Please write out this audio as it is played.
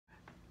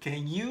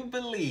Can you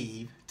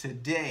believe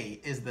today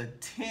is the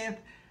 10th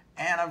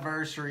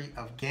anniversary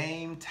of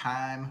Game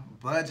Time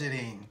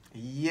Budgeting?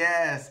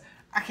 Yes,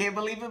 I can't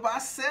believe it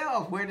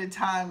myself. Where did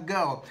time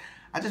go?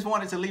 I just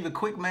wanted to leave a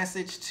quick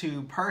message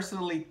to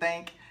personally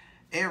thank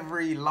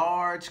every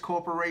large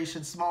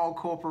corporation, small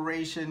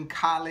corporation,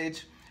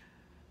 college,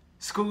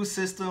 school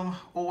system,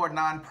 or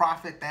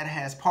nonprofit that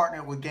has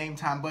partnered with Game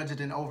Time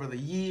Budgeting over the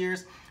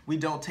years. We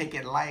don't take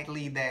it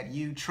lightly that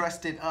you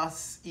trusted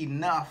us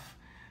enough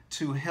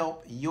to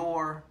help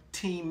your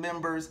team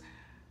members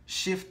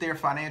shift their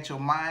financial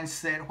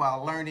mindset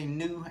while learning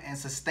new and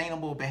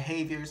sustainable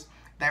behaviors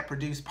that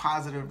produce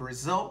positive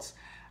results.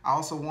 I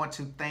also want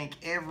to thank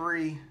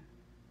every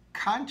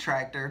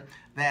contractor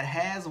that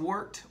has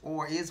worked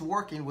or is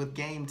working with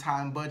Game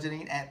Time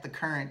Budgeting at the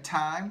current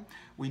time.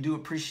 We do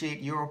appreciate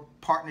your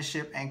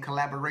partnership and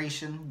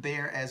collaboration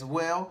there as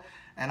well.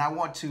 And I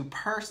want to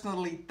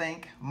personally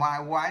thank my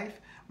wife,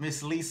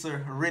 Miss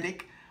Lisa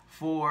Riddick,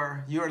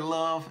 for your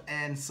love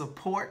and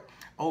support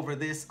over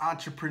this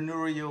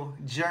entrepreneurial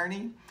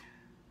journey.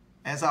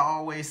 As I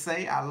always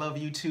say, I love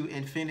you to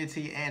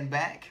infinity and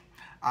back.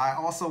 I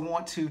also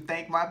want to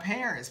thank my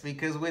parents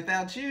because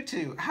without you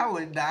two, I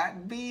would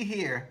not be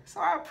here.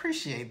 So I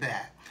appreciate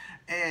that.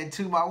 And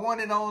to my one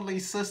and only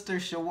sister,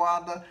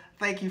 Shawanda,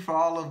 thank you for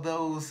all of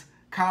those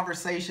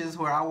conversations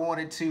where I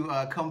wanted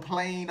to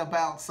complain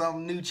about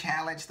some new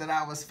challenge that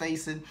I was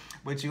facing,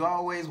 but you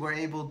always were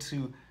able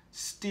to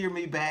steer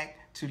me back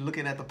to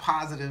looking at the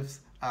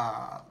positives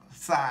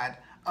side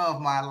of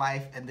my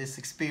life and this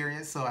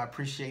experience. So I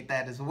appreciate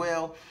that as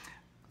well.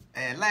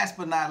 And last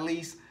but not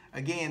least,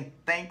 again,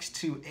 thanks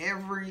to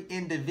every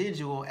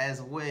individual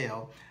as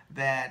well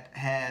that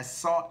has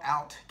sought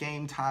out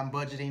Game Time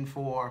Budgeting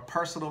for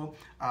personal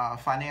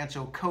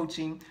financial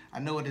coaching. I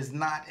know it is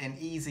not an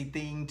easy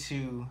thing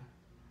to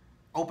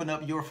open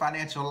up your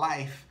financial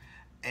life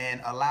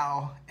and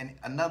allow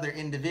another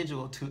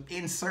individual to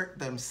insert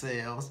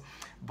themselves,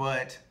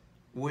 but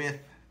with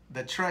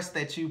the trust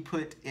that you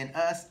put in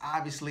us,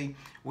 obviously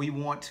we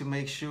want to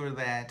make sure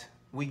that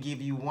we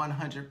give you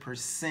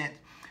 100%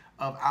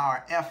 of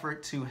our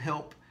effort to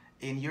help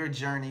in your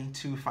journey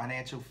to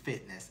financial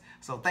fitness.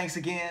 So thanks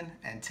again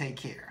and take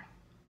care.